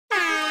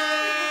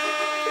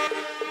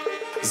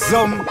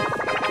Zoom.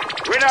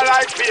 We don't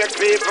like fake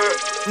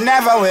people.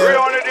 Never will. We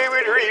only deal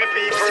with real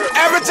people.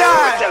 Every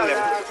time. Tell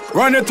them.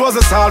 When it was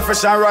a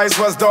saltfish and rice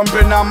was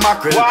dumpling and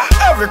mackerel. What?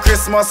 Every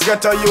Christmas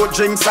get a youth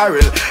drink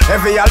sorrel.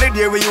 Every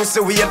holiday we used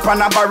to wait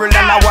pan a barrel.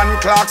 And a one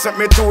clock set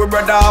me two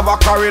brother have a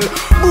quarrel.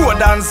 Board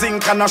and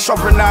zinc and a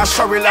shovel and a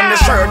shovel. And the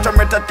shirt and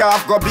me take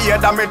off go beard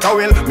and me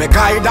towel. Me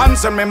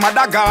guidance and me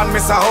mother gone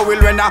miss a howell.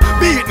 When I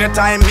beat the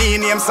time me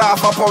name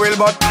soft a powell.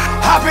 But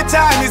happy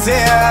time is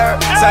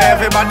here. So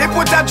everybody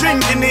put a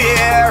drink in the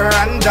air.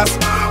 And just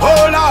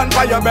hold on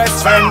for your best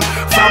friend.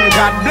 From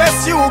God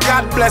bless you,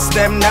 God bless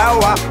them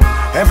now.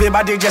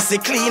 Everybody just the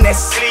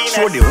cleanest.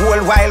 Show the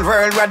whole wild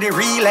world where the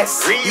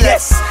realest.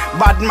 Yes,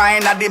 bad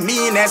mind are the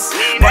meanest.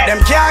 But them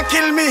can't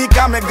kill me,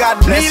 cause me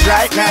God bless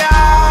right now.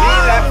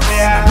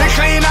 Me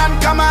clean and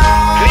come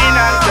on.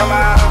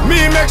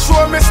 Me make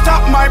sure me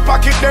stop my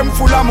pocket them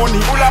full of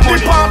money.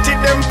 The party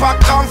them pack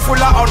and full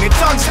of honey.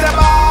 Thugs them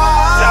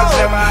out.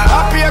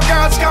 Happy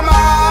girls come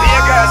on.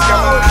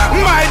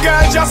 My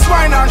girl just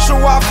whine and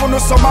show off on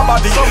summer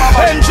body.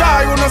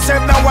 Enjoy, you no said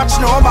now watch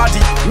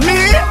nobody.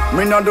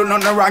 Me no do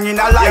nothing wrong in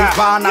a life,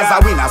 born as a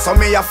winner. So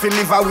me have to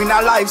live a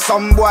winner life.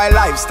 Some boy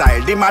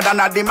lifestyle, dimmer than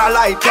a dimmer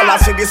light. Tell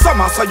us see the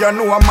summer so you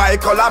know my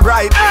color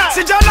bright.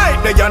 See your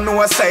night, then you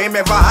know say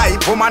me ever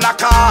hype. Woman a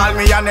call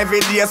me and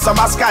every day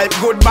summer Skype.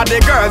 Good body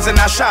girls in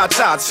a short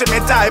shorts, see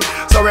me type.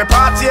 So we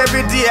party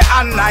every day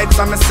and night,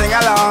 so me sing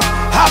along.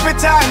 Happy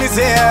time is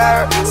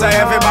here, so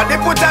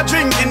everybody put a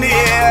drink in the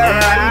air.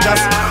 And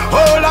just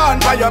hold on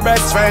for your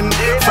best friend.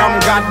 From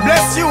God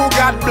bless you,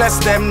 God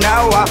bless them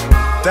now.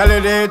 Tell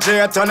the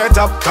DJ turn it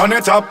up, turn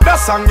it up. The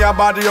song your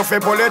body you fi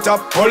pull it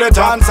up, pull it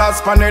up.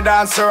 Dancers pan the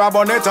dancer a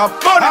burn it up,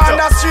 burn it up. And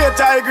the straight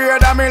high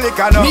grade a me lick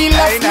a up. Me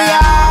left me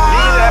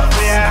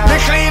out, me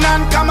clean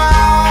and come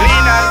on.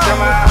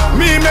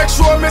 Me make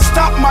sure me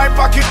stop my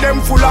pocket them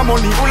full of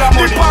money.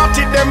 The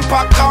party them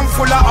pack and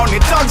full of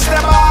honey. Thugs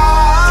them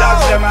out.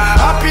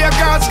 Happy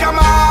girls come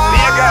on.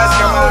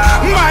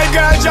 My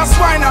girl just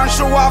whine and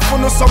show off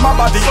on summer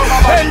body.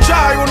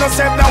 Enjoy, you no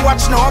said now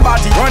watch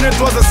nobody. When it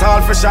was a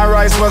saltfish and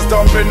rice was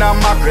dumpling and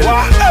mackerel.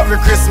 Every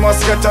Christmas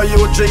get a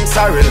youth drink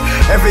sorrel.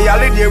 Every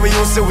holiday we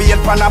used to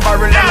wait pan a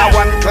barrel. And a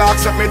one clock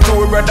set me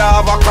two brother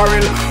have a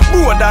quarrel.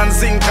 Board and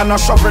zinc and a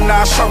shovel and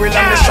a shovel.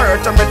 And the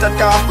shirt and me take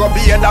off go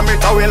beard and me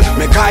towel.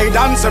 Me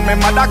guidance and me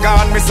mother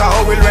gone miss a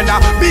howell. When I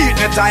beat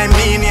the time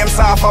me name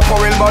soft a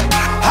powell. But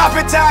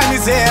happy time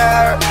is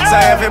here, so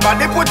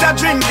everybody put a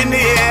drink in the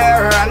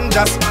air. And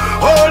just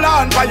hold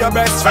on for your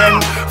best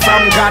friend.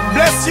 From God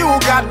bless you,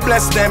 God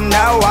bless them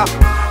now.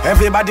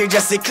 Everybody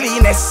just the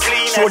cleanest.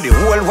 Show the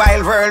whole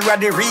wild world where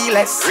the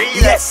realest.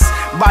 Yes,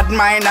 bad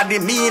mind are the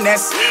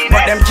meanest.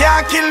 But them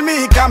can't kill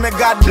me, cause me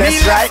God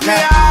bless right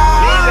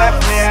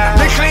now.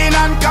 Me clean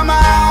and come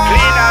on.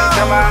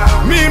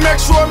 Me make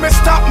sure me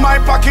stop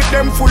my pocket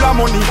them full of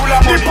money.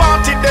 The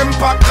party them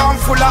pack and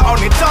full of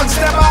honey. Thugs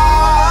them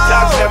out.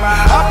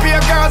 Happy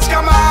girls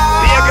come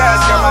on.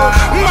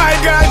 My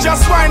girl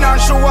just whine and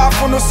show off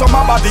on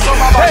summer body.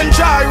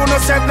 Enjoy, you no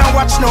said now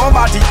watch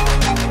nobody.